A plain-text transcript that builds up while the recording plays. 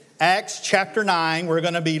Acts chapter 9, we're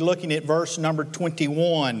going to be looking at verse number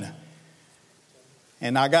 21.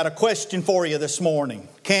 And I got a question for you this morning.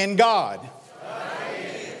 Can God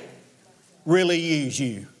really use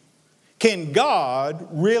you? Can God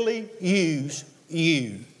really use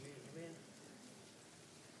you?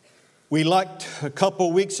 We looked a couple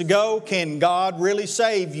of weeks ago, can God really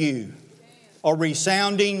save you? A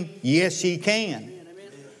resounding, yes, He can.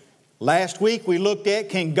 Last week we looked at,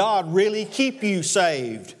 can God really keep you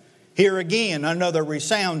saved? Here again, another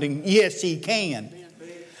resounding, yes, He can.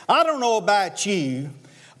 I don't know about you,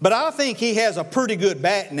 but I think He has a pretty good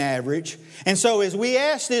batting average. And so as we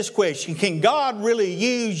ask this question, can God really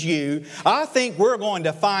use you? I think we're going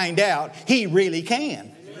to find out He really can.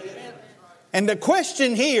 And the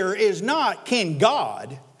question here is not, can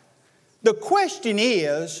God? The question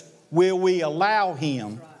is, will we allow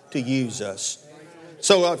Him to use us?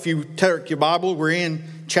 So if you take your Bible, we're in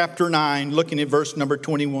chapter 9, looking at verse number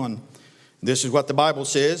 21. This is what the Bible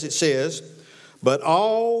says. It says, "But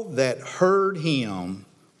all that heard Him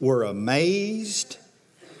were amazed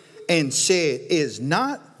and said, Is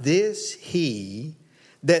not this He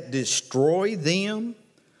that destroyed them,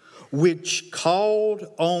 which called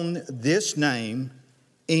on this name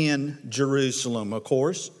in Jerusalem?" Of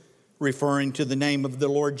course, referring to the name of the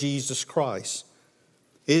Lord Jesus Christ.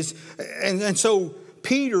 And so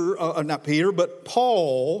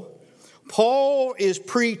Paul is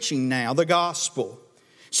preaching now the gospel.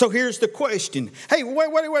 So here's the question. Hey, wait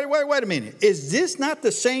a minute. Is this not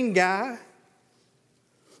the same guy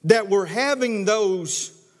that were having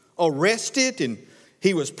those arrested and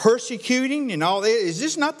he was persecuting and all that? Is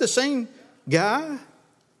this not the same guy?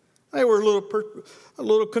 They were a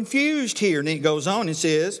little confused here. And it goes on and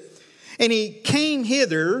says, "And he came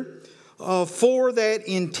hither for that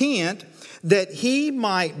intent, that he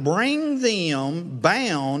might bring them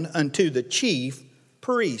bound unto the chief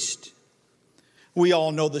priest." We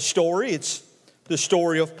all know the story. It's the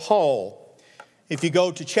story of Paul. If you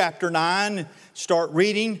go to chapter 9, start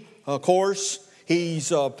reading, of course,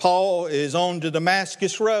 Paul is on the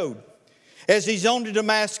Damascus Road. As he's on the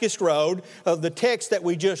Damascus Road, the text that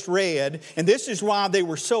we just read, and this is why they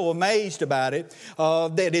were so amazed about it,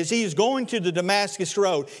 that as he is going to the Damascus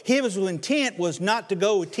Road, his intent was not to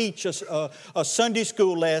go teach a Sunday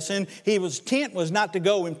school lesson. His intent was not to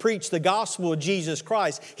go and preach the gospel of Jesus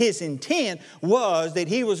Christ. His intent was that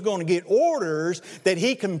he was going to get orders that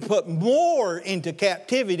he can put more into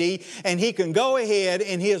captivity, and he can go ahead,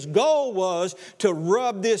 and his goal was to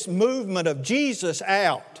rub this movement of Jesus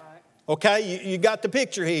out. Okay, you got the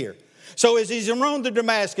picture here. So as he's around the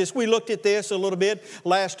Damascus, we looked at this a little bit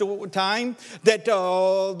last time, that the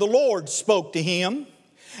Lord spoke to him,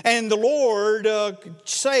 and the Lord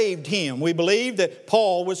saved him. We believe that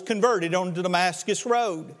Paul was converted on the Damascus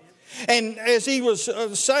Road. And as he was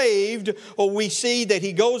saved, we see that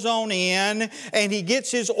he goes on in and he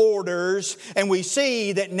gets his orders, and we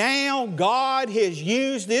see that now God has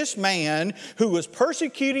used this man who was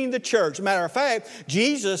persecuting the church. Matter of fact,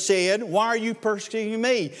 Jesus said, "Why are you persecuting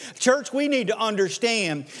me?" Church, we need to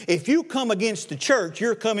understand, if you come against the church,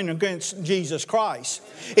 you're coming against Jesus Christ.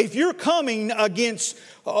 If you're coming against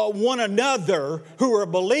one another who are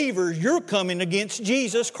believers, you're coming against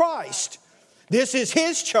Jesus Christ. This is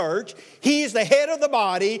His church. He's the head of the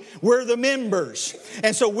body. We're the members.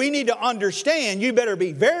 And so we need to understand, you better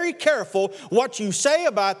be very careful what you say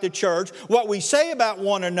about the church, what we say about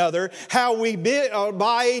one another, how we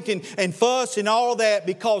bite and fuss and all that,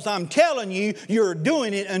 because I'm telling you, you're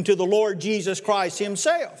doing it unto the Lord Jesus Christ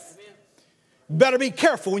Himself. Better be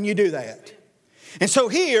careful when you do that. And so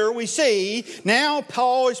here we see, now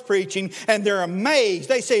Paul is preaching, and they're amazed.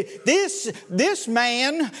 They say, this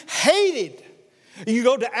man hated. You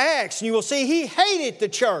go to Acts and you will see he hated the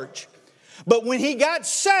church. But when he got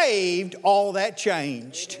saved, all that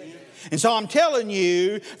changed. And so I'm telling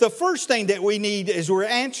you, the first thing that we need as we're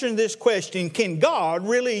answering this question, can God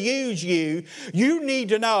really use you? You need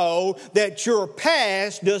to know that your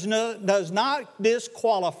past does not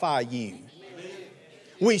disqualify you.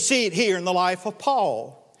 We see it here in the life of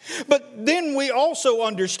Paul. But then we also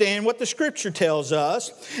understand what the Scripture tells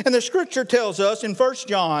us. And the Scripture tells us in 1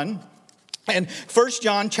 John... And 1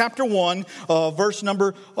 John chapter 1, verse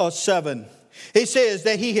number 7. He says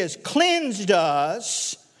that He has cleansed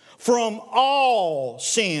us from all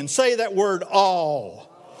sin. Say that word, all.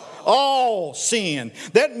 All sin.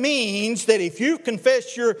 That means that if you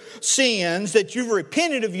confess your sins, that you've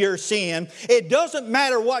repented of your sin, it doesn't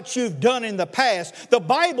matter what you've done in the past. The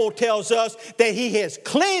Bible tells us that He has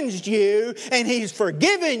cleansed you and He's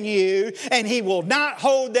forgiven you, and He will not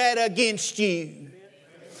hold that against you.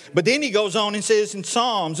 But then he goes on and says in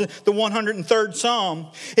Psalms, the 103rd Psalm,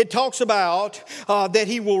 it talks about that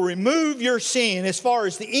he will remove your sin as far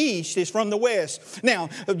as the east is from the west. Now,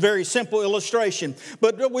 a very simple illustration.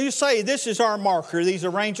 But we say this is our marker. These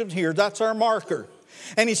arrangements here, that's our marker.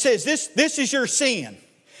 And he says this is your sin.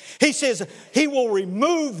 He says he will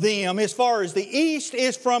remove them as far as the east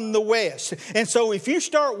is from the west. And so if you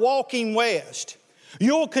start walking west,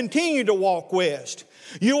 you'll continue to walk west.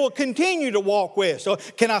 You will continue to walk west. So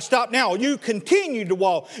can I stop now? You continue to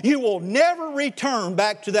walk. You will never return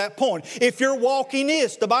back to that point. If you're walking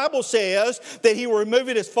east, the Bible says that he will remove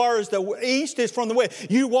it as far as the east is from the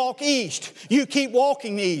west. You walk east. You keep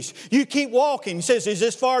walking east. You keep walking. He says, is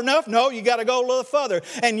this far enough? No, you got to go a little further.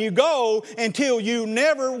 And you go until you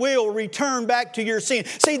never will return back to your sin.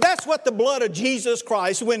 See, that's what the blood of Jesus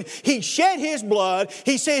Christ, when he shed his blood,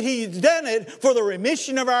 he said he's done it for the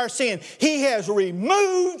remission of our sin. He has removed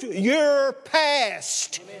your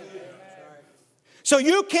past. Amen. So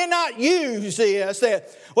you cannot use this that,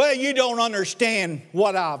 well, you don't understand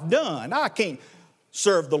what I've done. I can't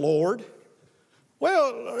serve the Lord.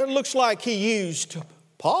 Well, it looks like he used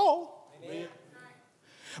Paul. Amen.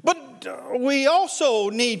 But we also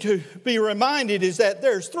need to be reminded is that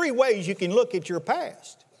there's three ways you can look at your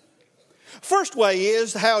past. First way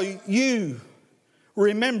is how you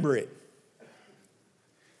remember it.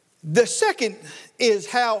 The second is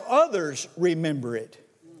how others remember it.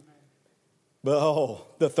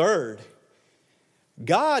 But the third,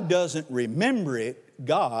 God doesn't remember it,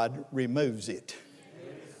 God removes it.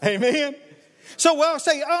 Amen? So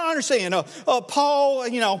I understand, Paul,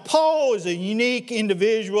 Paul is a unique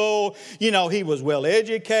individual. He was well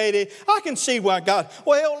educated. I can see why God,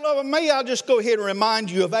 may I just go ahead and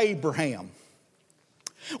remind you of Abraham.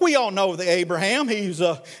 We all know that Abraham, he was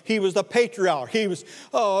the patriarch.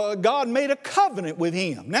 God made a covenant with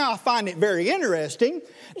him. Now I find it very interesting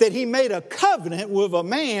that he made a covenant with a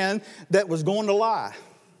man that was going to lie.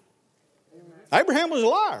 Abraham was a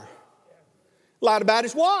liar. Lied about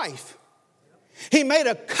his wife. He made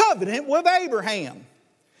a covenant with Abraham.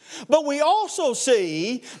 But we also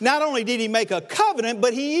see, not only did he make a covenant,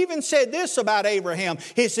 but he even said this about Abraham.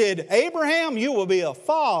 He said, Abraham, you will be a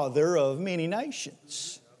father of many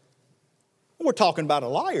nations. We're talking about a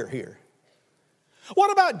liar here.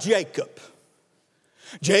 What about Jacob?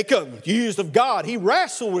 Jacob, used of God, he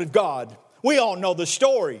wrestled with God. We all know the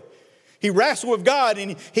story. He wrestled with God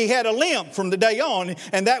and he had a limp from the day on,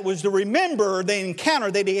 and that was to remember the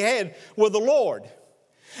encounter that he had with the Lord.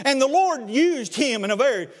 And the Lord used him in a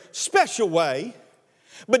very special way.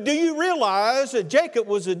 But do you realize that Jacob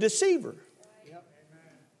was a deceiver? Yep.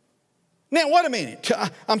 Now, wait a minute.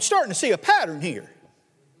 I'm starting to see a pattern here.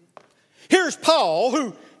 Here's Paul,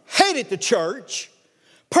 who hated the church,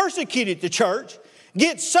 persecuted the church,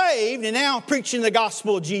 gets saved, and now preaching the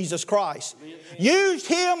gospel of Jesus Christ. Used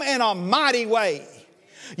him in a mighty way.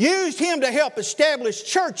 Used him to help establish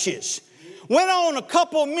churches. Went on a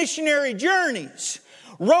couple of missionary journeys.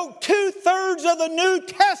 Wrote 2/3 of the New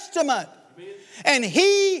Testament. And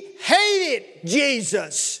he hated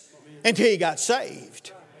Jesus until he got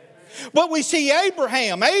saved. But we see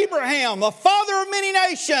Abraham, the father of many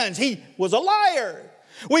nations. He was a liar.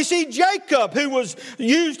 We see Jacob, who was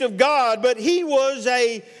used of God, but he was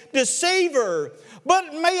a deceiver.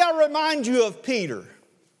 But may I remind you of Peter?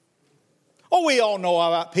 Oh, we all know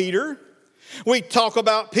about Peter. We talk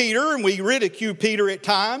about Peter and we ridicule Peter at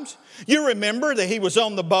times. You remember that he was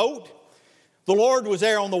on the boat. The Lord was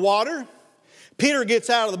there on the water. Peter gets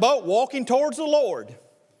out of the boat walking towards the Lord.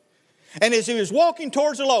 And as he was walking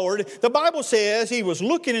towards the Lord, the Bible says he was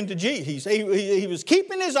looking into Jesus. He was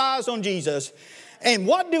keeping his eyes on Jesus. And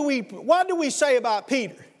what do we say about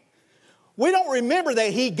Peter? We don't remember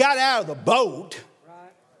that he got out of the boat.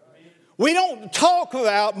 We don't talk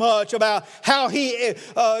much about how he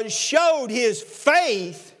showed his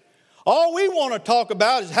faith. All we want to talk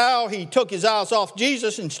about is how he took his eyes off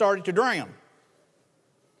Jesus and started to drown.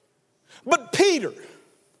 But Peter,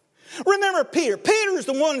 remember Peter. Peter's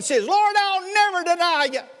the one that says, Lord, I'll never deny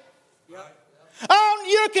you.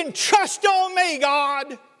 You can trust on me,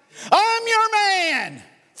 God. I'm your man.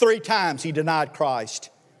 3 times he denied Christ.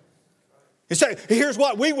 He said, here's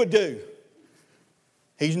what we would do.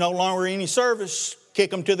 He's no longer in any service.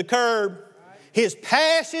 Kick him to the curb. His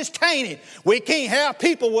past is tainted. We can't have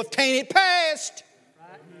people with tainted past.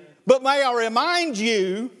 But may I remind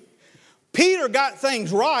you, Peter got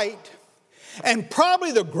things right. And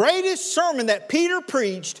probably the greatest sermon that Peter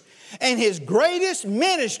preached and his greatest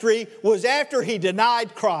ministry was after he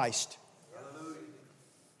denied Christ.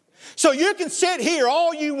 So you can sit here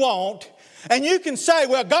all you want and you can say,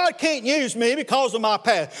 well, God can't use me because of my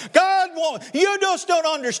past. God, you just don't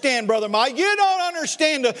understand, Brother Mike. You don't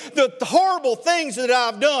understand the horrible things that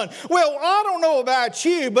I've done. Well, I don't know about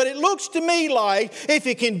you, but it looks to me like if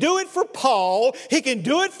He can do it for Paul, He can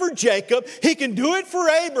do it for Jacob, He can do it for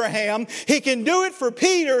Abraham, He can do it for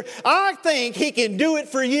Peter, I think He can do it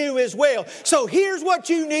for you as well. So here's what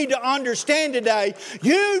you need to understand today.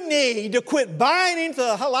 You need to quit buying into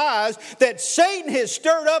the lies that Satan has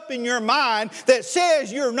stirred up in your mind that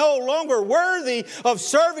says you're no longer worthy of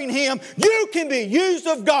serving Him. You can be used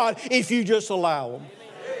of God if you just allow Him.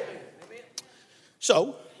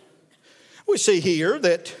 So, we see here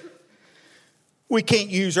that we can't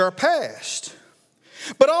use our past.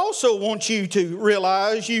 But I also want you to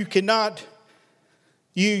realize you cannot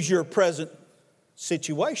use your present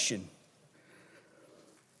situation.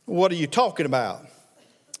 What are you talking about?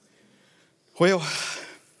 Well,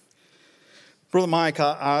 Brother Mike,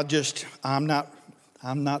 I'm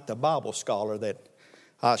not the Bible scholar that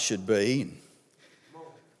I should be.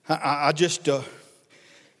 I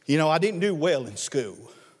didn't do well in school.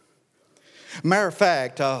 Matter of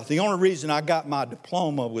fact, the only reason I got my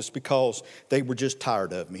diploma was because they were just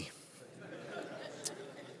tired of me.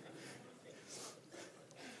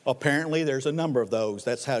 Apparently, there's a number of those.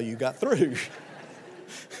 That's how you got through.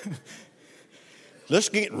 Let's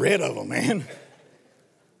get rid of them, man.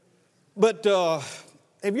 But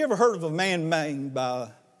have you ever heard of a man named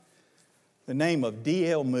by the name of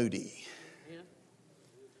D.L. Moody? Yeah.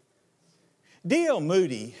 D.L.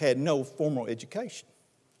 Moody had no formal education.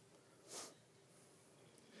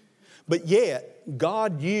 But yet,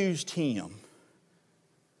 God used him.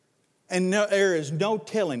 And there is no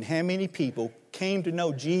telling how many people came to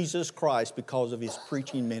know Jesus Christ because of his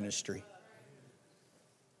preaching ministry.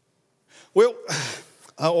 Well,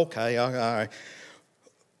 okay, all right.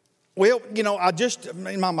 Well,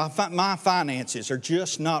 my finances are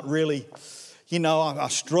just not really, I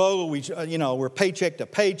struggle. We're paycheck to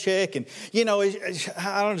paycheck. And,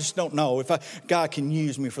 I just don't know if God can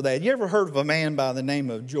use me for that. You ever heard of a man by the name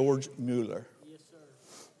of George Mueller? Yes, sir.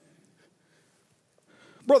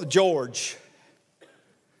 Brother George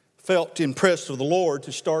felt impressed with the Lord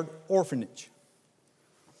to start an orphanage.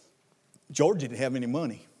 George didn't have any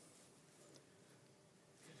money.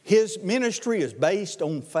 His ministry is based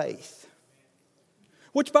on faith.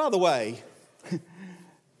 Which, by the way,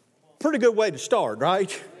 pretty good way to start,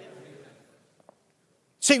 right?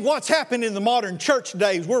 See, what's happened in the modern church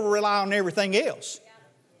today is we're relying on everything else.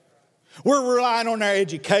 We're relying on our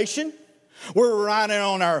education. We're relying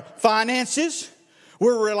on our finances.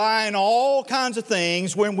 We're relying on all kinds of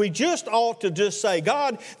things when we just ought to just say,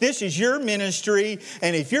 God, this is your ministry,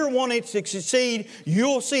 and if you're wanting to succeed,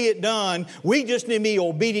 you'll see it done. We just need to be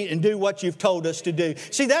obedient and do what you've told us to do.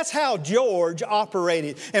 See, that's how George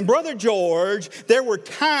operated. And Brother George, there were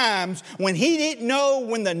times when he didn't know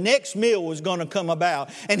when the next meal was going to come about,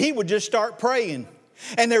 and he would just start praying.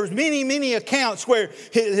 And there was many accounts where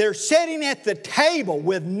they're sitting at the table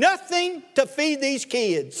with nothing to feed these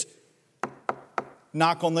kids.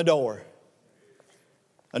 Knock on the door.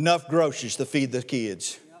 Enough groceries to feed the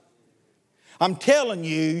kids. I'm telling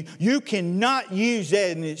you, you cannot use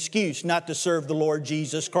that as an excuse not to serve the Lord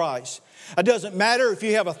Jesus Christ. It doesn't matter if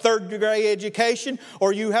you have a third-degree education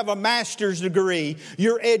or you have a master's degree.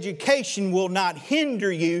 Your education will not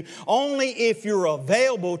hinder you only if you're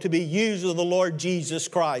available to be used of the Lord Jesus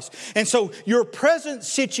Christ. And so your present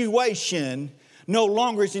situation no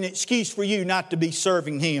longer is an excuse for you not to be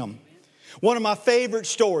serving Him. One of my favorite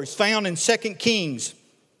stories found in 2 Kings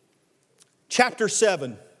chapter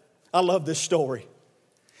 7. I love this story.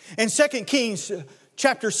 In 2 Kings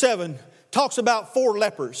chapter 7 talks about 4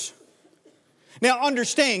 lepers. Now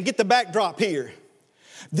understand, get the backdrop here.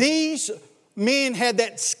 These men had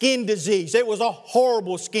that skin disease. It was a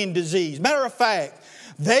horrible skin disease. Matter of fact,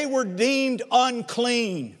 they were deemed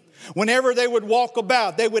unclean. Whenever they would walk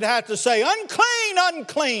about, they would have to say, unclean,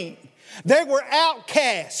 unclean. They were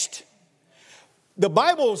outcast. The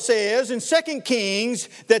Bible says in 2 Kings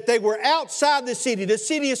that they were outside the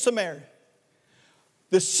city of Samaria.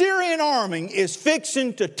 The Syrian army is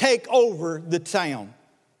fixing to take over the town.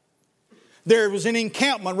 There was an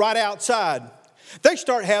encampment right outside. They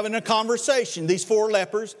start having a conversation. These 4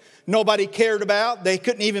 lepers, nobody cared about. They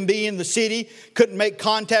couldn't even be in the city, couldn't make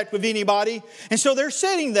contact with anybody. And so they're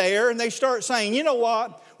sitting there and they start saying, you know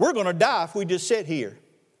what? We're going to die if we just sit here.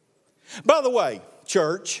 By the way,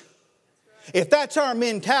 church, if that's our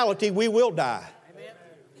mentality, we will die. Amen.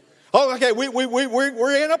 Oh, okay,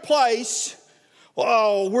 we're in a place.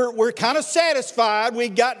 Oh, we're kind of satisfied. We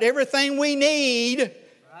got everything we need. Right.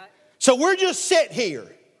 So we're just sit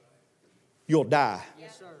here. You'll die.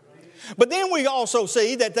 Yes, sir. But then we also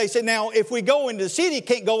see that they said, now if we go into the city,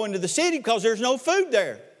 can't go into the city because there's no food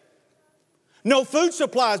there. No food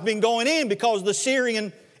supply has been going in because of the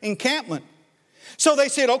Syrian encampment. So they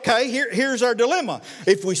said, okay, here's our dilemma.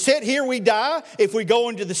 If we sit here, we die. If we go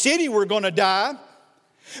into the city, we're going to die.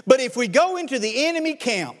 But if we go into the enemy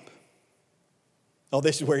camp, oh,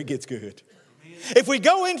 this is where it gets good. If we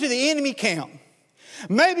go into the enemy camp,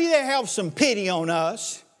 maybe they have some pity on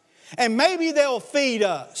us, and maybe they'll feed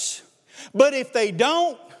us. But if they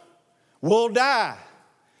don't, we'll die.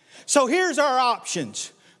 So here's our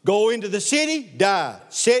options. Go into the city, die.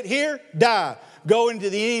 Sit here, die. Go into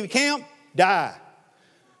the enemy camp, die.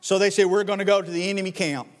 So they said, we're going to go to the enemy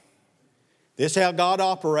camp. This is how God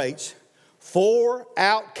operates. 4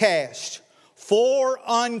 outcasts. 4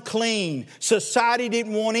 unclean. Society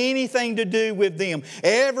didn't want anything to do with them.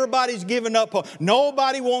 Everybody's given up.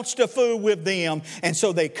 Nobody wants to fool with them. And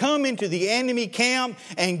so they come into the enemy camp,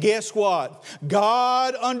 and guess what?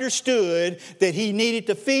 God understood that He needed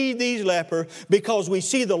to feed these lepers because we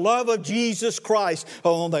see the love of Jesus Christ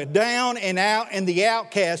on the down and out and the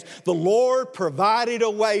outcast. The Lord provided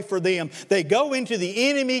a way for them. They go into the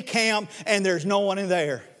enemy camp and there's no one in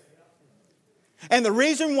there. And the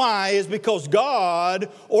reason why is because God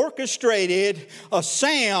orchestrated a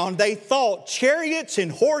sound. They thought chariots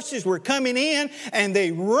and horses were coming in, and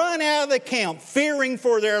they run out of the camp fearing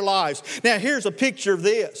for their lives. Now here's a picture of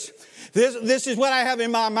this. This is what I have in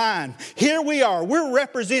my mind. Here we are. We're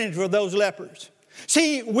representative of those lepers.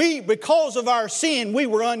 See, because of our sin, we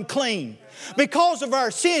were unclean. Because of our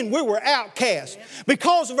sin, we were outcast.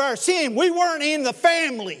 Because of our sin, we weren't in the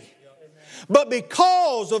family. But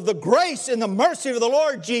because of the grace and the mercy of the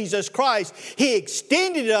Lord Jesus Christ, He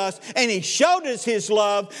extended us and He showed us His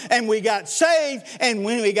love, and we got saved. And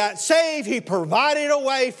when we got saved, He provided a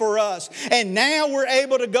way for us. And now we're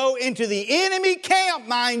able to go into the enemy camp,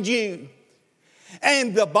 mind you.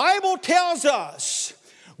 And the Bible tells us,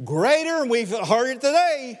 greater, and we've heard it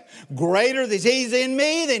today, greater is He's in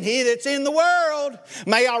me than he that's in the world.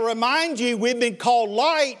 May I remind you, we've been called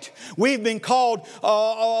light. We've been called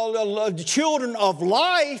children of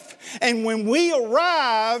life. And when we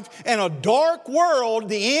arrived in a dark world,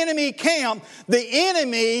 the enemy camp, the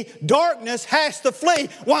enemy, darkness has to flee.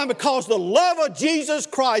 Why? Because the love of Jesus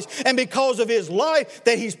Christ and because of His life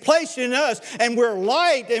that He's placed in us. And we're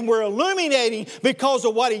light and we're illuminating because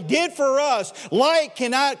of what He did for us. Light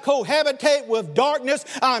cannot cohabitate with darkness.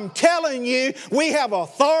 I'm telling you, we have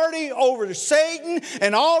authority over Satan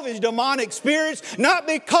and all of his demonic spirits, not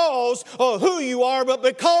because of who you are, but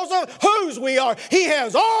because of whose we are. He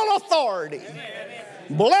has all authority. Amen.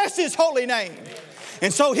 Bless His holy name. Amen.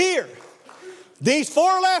 And so here, these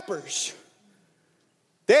 4 lepers,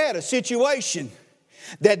 they had a situation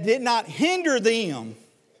that did not hinder them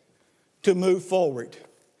to move forward.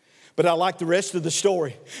 But I like the rest of the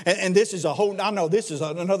story. And this is I know this is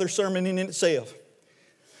another sermon in itself.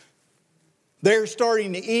 They're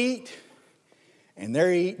starting to eat, and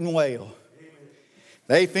they're eating well.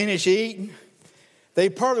 They finish eating. They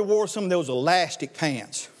probably wore some of those elastic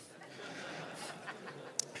pants.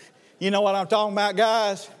 You know what I'm talking about,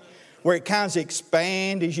 guys? Where it kind of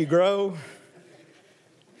expands as you grow.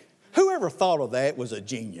 Whoever thought of that was a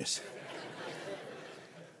genius.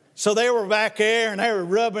 So they were back there and they were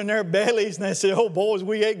rubbing their bellies and they said, oh boys,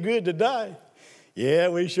 we ate good today. Yeah,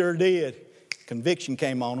 we sure did. Conviction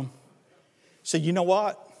came on them. Said, you know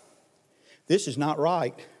what? This is not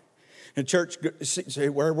right. And church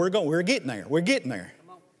said, where we're going, we're getting there. We're getting there.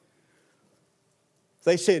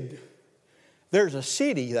 They said, there's a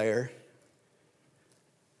city there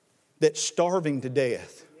that's starving to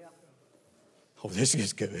death. Oh, this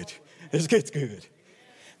gets good. This gets good.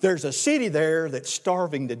 There's a city there that's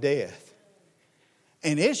starving to death.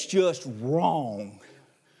 And it's just wrong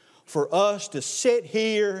for us to sit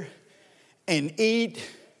here and eat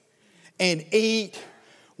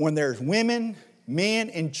when there's women, men,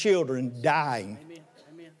 and children dying.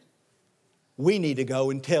 Amen. We need to go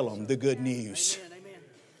and tell them the good news. Amen.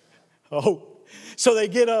 Oh, so they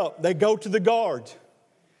get up. They go to the guards.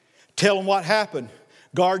 Tell them what happened.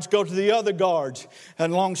 Guards go to the other guards.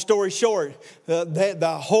 And long story short,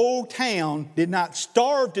 the whole town did not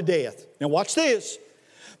starve to death. Now watch this.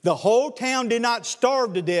 The whole town did not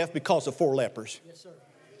starve to death because of 4 lepers. Yes, sir.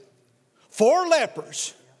 4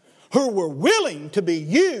 lepers who were willing to be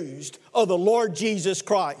used of the Lord Jesus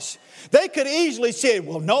Christ. They could easily say,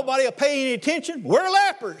 well, nobody will pay any attention. We're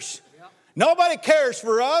lepers. Nobody cares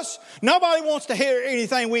for us. Nobody wants to hear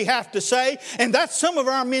anything we have to say. And that's some of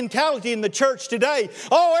our mentality in the church today.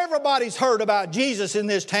 Oh, everybody's heard about Jesus in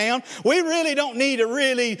this town. We really don't need to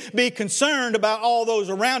really be concerned about all those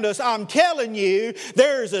around us. I'm telling you,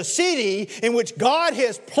 there's a city in which God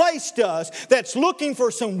has placed us that's looking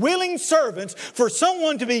for some willing servants, for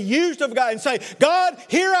someone to be used of God and say, God,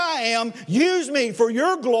 here I am. Use me for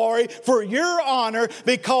your glory, for your honor,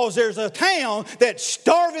 because there's a town that's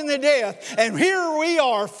starving to death. And here we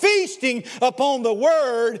are feasting upon the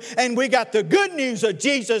Word, and we got the good news of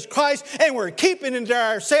Jesus Christ, and we're keeping it to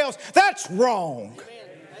ourselves. That's wrong.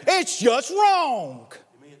 It's just wrong.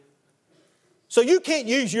 So you can't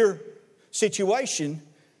use your situation.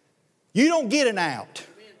 You don't get an out.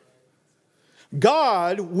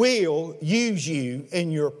 God will use you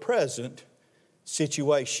in your present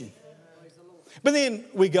situation. But then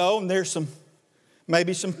we go, and there's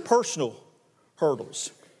maybe some personal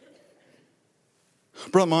hurdles.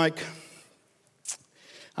 Brother Mike,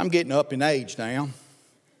 I'm getting up in age now.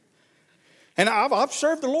 And I've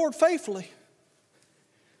served the Lord faithfully.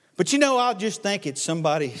 But I just think it's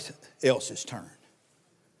somebody else's turn.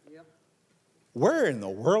 Yep. Where in the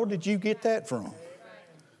world did you get that from?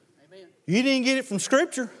 Amen. You didn't get it from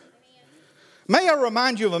Scripture. Amen. May I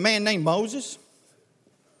remind you of a man named Moses?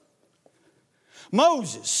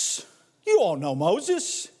 Moses. You all know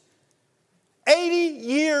Moses. 80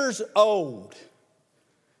 years old.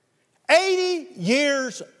 80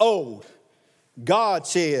 years old. God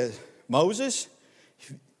says, Moses,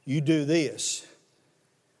 you do this.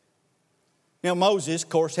 Now Moses, of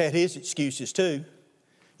course, had his excuses too.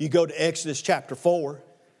 You go to Exodus chapter 4.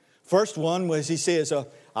 First one was he says,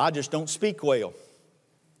 I just don't speak well.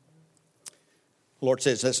 The Lord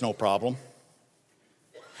says, that's no problem.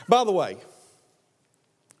 By the way,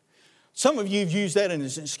 some of you have used that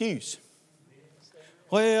as an excuse.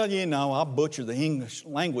 Well, I butcher the English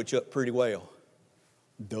language up pretty well.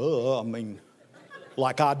 Duh,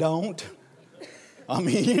 like I don't.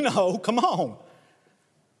 Come on.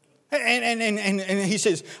 And he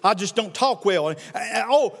says, I just don't talk well.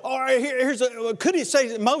 Could he say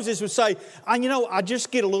that Moses would say, I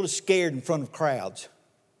just get a little scared in front of crowds.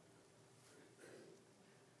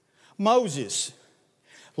 Moses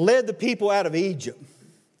led the people out of Egypt.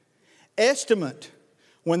 Estimate,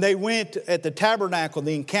 when they went at the tabernacle,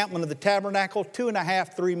 the encampment of the tabernacle,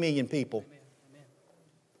 2.5, 3 million people.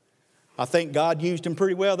 I think God used him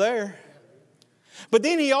pretty well there. But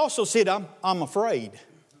then he also said, I'm afraid.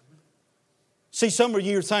 See, some of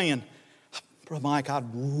you are saying, Brother Mike, I'd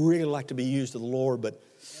really like to be used of the Lord, but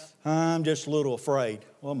I'm just a little afraid.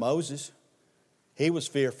 Well, Moses, he was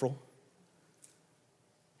fearful.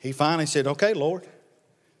 He finally said, okay, Lord.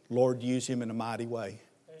 Lord used him in a mighty way.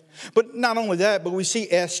 But not only that, but we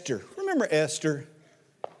see Esther. Remember Esther?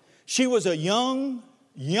 She was a young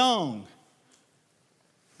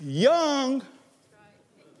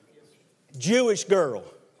Jewish girl.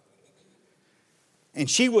 And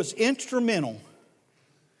she was instrumental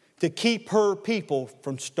to keep her people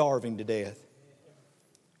from starving to death.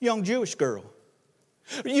 Young Jewish girl.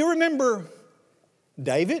 You remember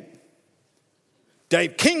David?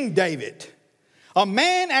 King David. A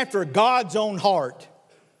man after God's own heart.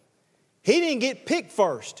 He didn't get picked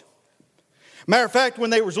first. Matter of fact,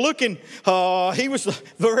 when they was looking, he was the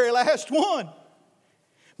very last one.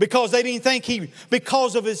 Because they didn't think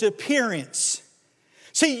because of his appearance.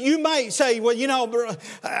 See, you might say, well,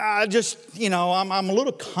 I just, I'm a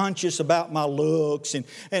little conscious about my looks and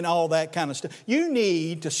all that kind of stuff. You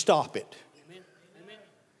need to stop it. Amen.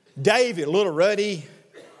 David, a little ruddy,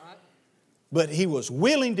 but he was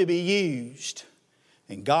willing to be used.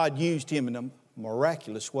 And God used him in a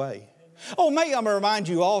miraculous way. Oh, may I remind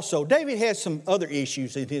you also, David had some other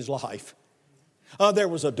issues in his life. There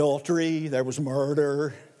was adultery, there was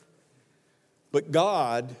murder. But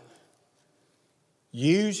God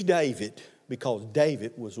used David because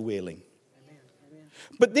David was willing. Amen.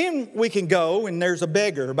 But then we can go, and there's a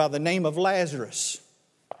beggar by the name of Lazarus.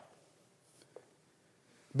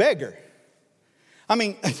 Beggar.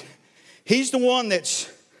 He's the one that's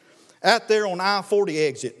out there on I-40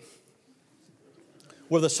 exit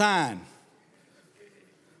with a sign.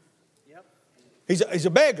 Yep. He's a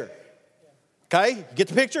beggar. Okay, get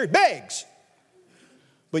the picture? He begs.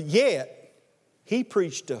 But yet, he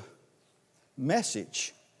preached a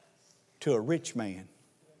message to a rich man.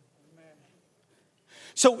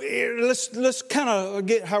 So let's kind of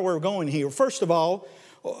get how we're going here. First of all,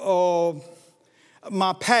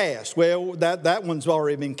 my past. Well, that one's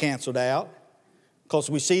already been canceled out because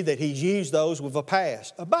we see that he's used those with a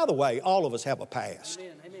past. By the way, all of us have a past.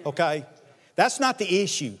 Amen. Okay? That's not the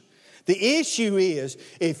issue. The issue is,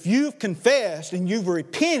 if you've confessed and you've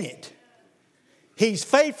repented, He's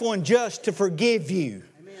faithful and just to forgive you.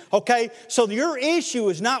 Okay? So your issue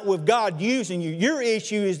is not with God using you. Your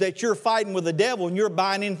issue is that you're fighting with the devil and you're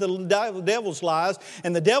buying into the devil's lies,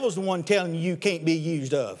 and the devil's the one telling you can't be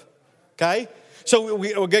used of. Okay? So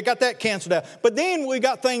we got that canceled out. But then we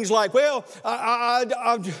got things like, well,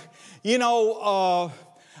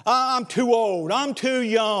 I'm too old. I'm too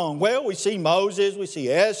young. Well, we see Moses. We see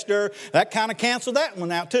Esther. That kind of canceled that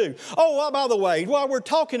one out too. Oh, well, by the way, while we're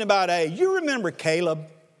talking about age, you remember Caleb?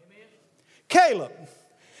 Amen. Caleb.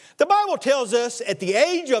 The Bible tells us at the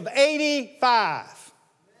age of 85,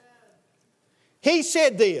 he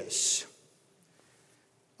said this.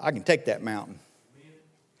 I can take that mountain.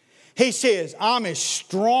 He says, I'm as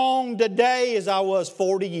strong today as I was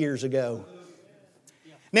 40 years ago.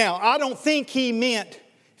 Now, I don't think he meant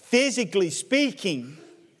physically speaking,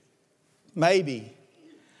 maybe.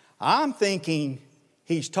 I'm thinking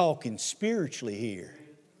he's talking spiritually here.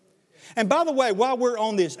 And by the way, while we're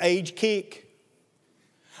on this age kick,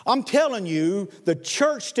 I'm telling you, the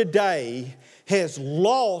church today has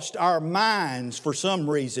lost our minds for some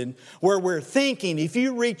reason, where we're thinking if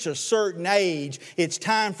you reach a certain age, it's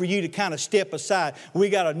time for you to kind of step aside. We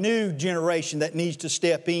got a new generation that needs to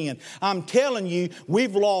step in. I'm telling you,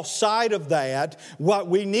 we've lost sight of that. What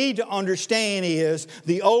we need to understand is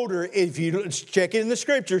the older, if you check it in the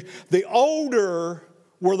Scriptures, the older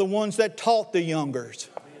were the ones that taught the youngers.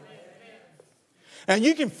 And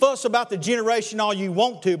you can fuss about the generation all you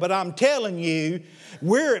want to, but I'm telling you,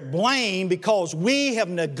 we're at blame because we have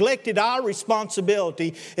neglected our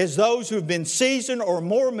responsibility as those who have been seasoned or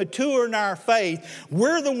more mature in our faith.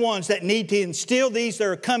 We're the ones that need to instill these that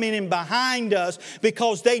are coming in behind us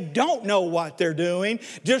because they don't know what they're doing,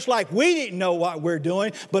 just like we didn't know what we're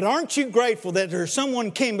doing. But aren't you grateful that there's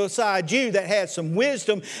someone came beside you that had some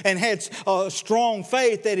wisdom and had a strong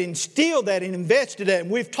faith that instilled that and invested that? And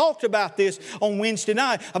we've talked about this on Wednesday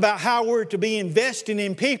night about how we're to be investing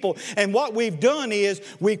in people. And what we've done is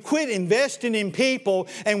we quit investing in people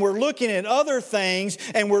and we're looking at other things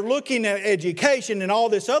and we're looking at education and all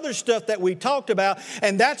this other stuff that we talked about.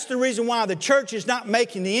 And that's the reason why the church is not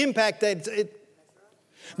making the impact that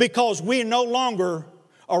because we no longer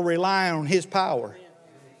are relying on His power.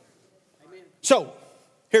 So,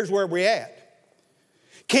 here's where we're at.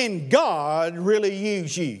 Can God really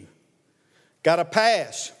use you? Got a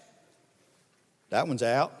pass. That one's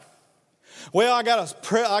out. Well, I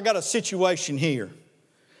got a situation here.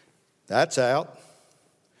 That's out.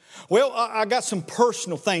 Well, I got some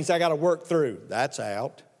personal things I got to work through. That's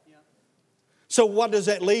out. Yeah. So what does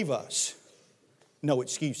that leave us? No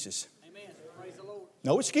excuses. Amen. Praise the Lord.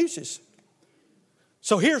 No excuses.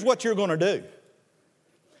 So here's what you're going to do.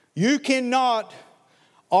 You cannot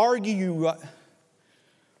argue.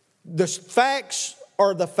 The facts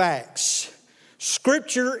are the facts.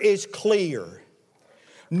 Scripture is clear.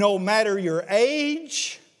 No matter your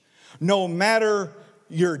age, no matter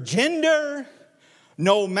your gender,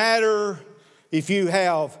 no matter if you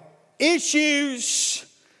have issues,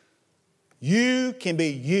 you can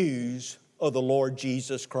be used of the Lord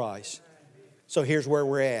Jesus Christ. So here's where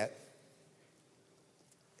we're at.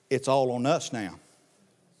 It's all on us now.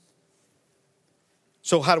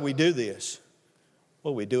 So how do we do this?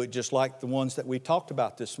 Well, we do it just like the ones that we talked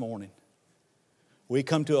about this morning. We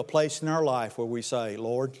come to a place in our life where we say,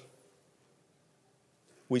 Lord,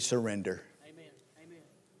 we surrender. Amen. Amen.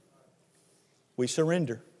 We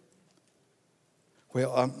surrender.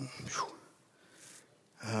 Well,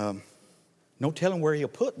 no telling where He'll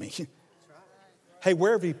put me. Right. Hey,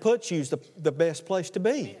 wherever He puts you is the best place to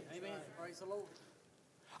be. Amen. Praise the Lord.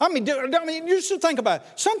 I mean, you just think about it.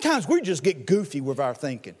 Sometimes we just get goofy with our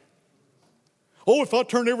thinking. Oh, if I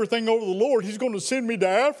turn everything over to the Lord, He's going to send me to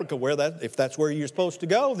Africa. Well, if that's where you're supposed to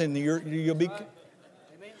go, then you'll be. Right.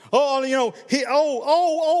 Oh,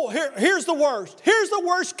 here's the worst. Here's the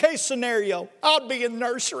worst case scenario. I'll be in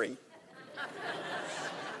nursery.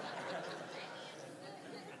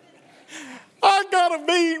 I got to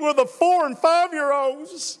be with the 4 and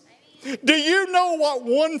 5-year-olds. Do you know what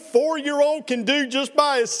one 4-year-old can do just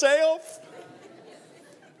by himself?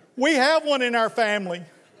 We have one in our family.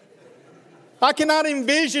 I cannot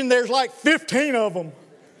envision there's like 15 of them.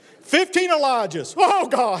 15 Elijahs. Oh,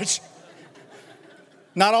 gosh.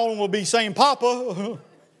 Not all of them will be saying, Papa.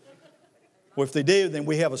 Well, if they did, then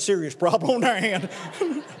we have a serious problem on our hand.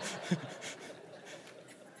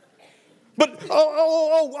 But,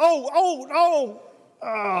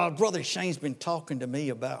 Brother Shane's been talking to me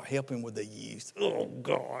about helping with the youth. Oh,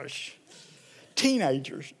 gosh.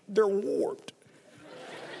 Teenagers, they're warped.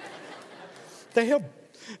 They have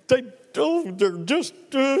they're just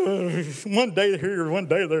one day here, one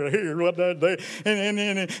day they're here, one day there,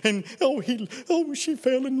 and she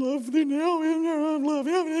fell in love with him now, and I love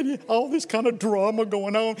him, and all this kind of drama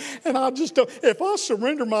going on. And I just don't, if I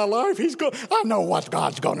surrender my life, I know what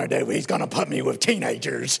God's going to do. He's going to put me with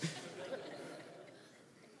teenagers.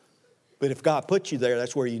 But if God puts you there,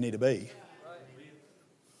 that's where you need to be.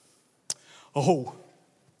 Oh,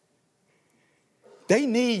 they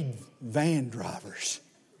need van drivers.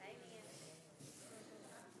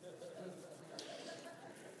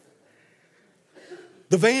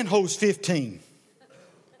 The van holds 15.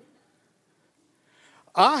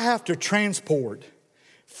 I have to transport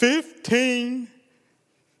 15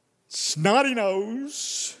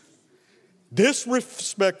 snotty-nosed,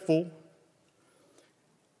 disrespectful,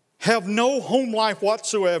 have no home life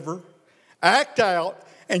whatsoever, act out,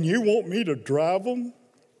 and you want me to drive them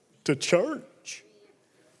to church?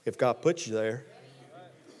 If God puts you there.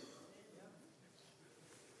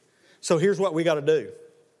 So here's what we got to do.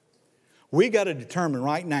 We got to determine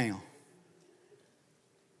right now,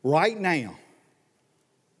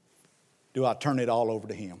 do I turn it all over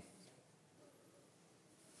to Him?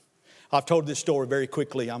 I've told this story very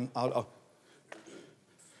quickly.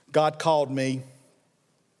 God called me,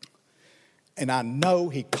 and I know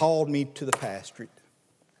He called me to the pastorate.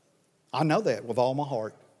 I know that with all my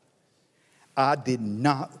heart. I did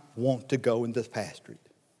not want to go into the pastorate.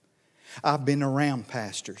 I've been around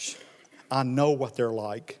pastors. I know what they're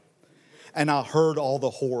like. And I heard all the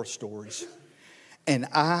horror stories. And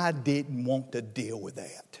I didn't want to deal with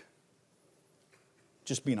that.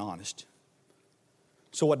 Just being honest.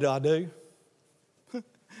 So what did I do?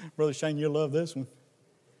 Brother Shane, you'll love this one.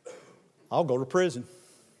 I'll go to prison.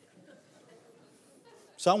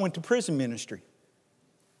 So I went to prison ministry.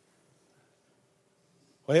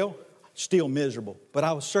 Well, still miserable. But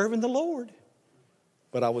I was serving the Lord.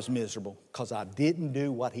 But I was miserable because I didn't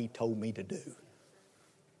do what He told me to do.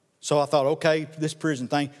 So I thought, okay, this prison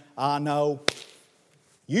thing, I know.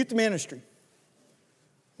 Youth ministry.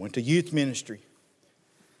 Went to youth ministry.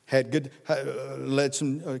 Led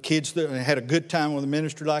some kids there and had a good time with a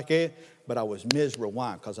ministry like that. But I was miserable.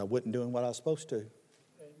 Why? Because I wasn't doing what I was supposed to. Amen.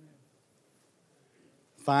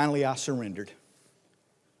 Finally, I surrendered.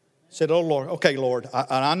 Said, oh, Lord, okay, Lord,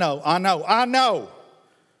 I know.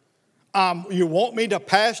 You want me to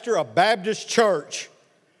pastor a Baptist church.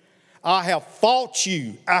 I have fought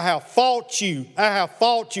you. By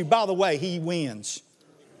the way, He wins.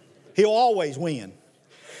 He'll always win.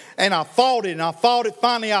 And I fought it.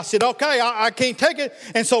 Finally, I said, okay, I can't take it.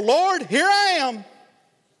 And so, Lord, here I am.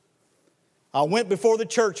 I went before the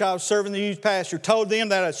church. I was serving the youth pastor. Told them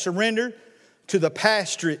that I surrendered to the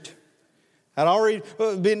pastorate. I'd already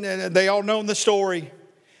been, they all know the story.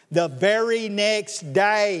 The very next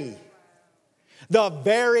day,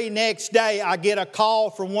 I get a call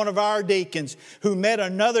from one of our deacons who met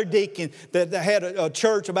another deacon that had a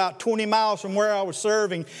church about 20 miles from where I was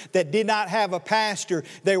serving that did not have a pastor.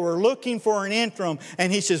 They were looking for an interim.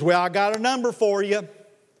 And he says, well, I got a number for you.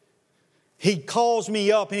 He calls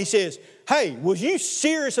me up and he says, hey, was you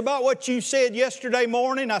serious about what you said yesterday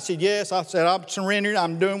morning? I said, yes. I said, I'm surrendering.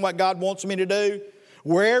 I'm doing what God wants me to do.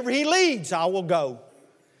 Wherever He leads, I will go.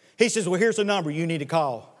 He says, well, here's the number you need to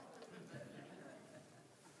call.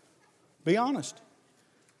 Be honest.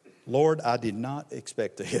 Lord, I did not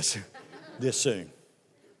expect this soon.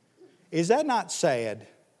 Is that not sad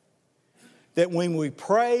that when we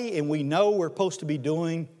pray and we know we're supposed to be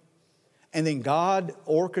doing, and then God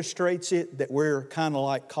orchestrates it, that we're kind of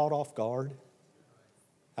like caught off guard?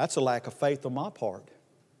 That's a lack of faith on my part.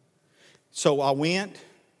 So I went.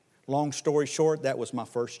 Long story short, that was my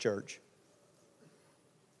first church.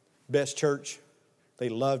 Best church. They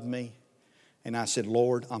loved me. And I said,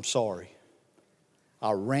 Lord, I'm sorry.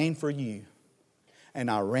 I ran for you, and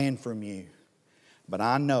I ran from you. But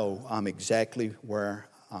I know I'm exactly where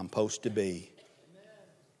I'm supposed to be. Amen.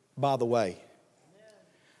 By the way,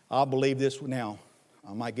 I believe this now.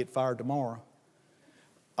 I might get fired tomorrow.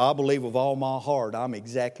 I believe with all my heart I'm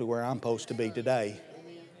exactly where I'm supposed to be today.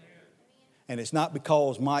 And it's not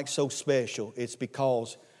because Mike's so special. It's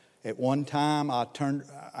because at one time I turned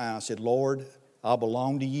and I said, Lord, I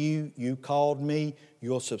belong to you. You called me.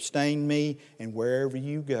 You'll sustain me. And wherever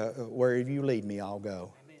you go, wherever you lead me, I'll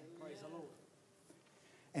go. Amen. Praise the Lord.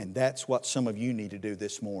 And that's what some of you need to do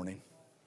this morning.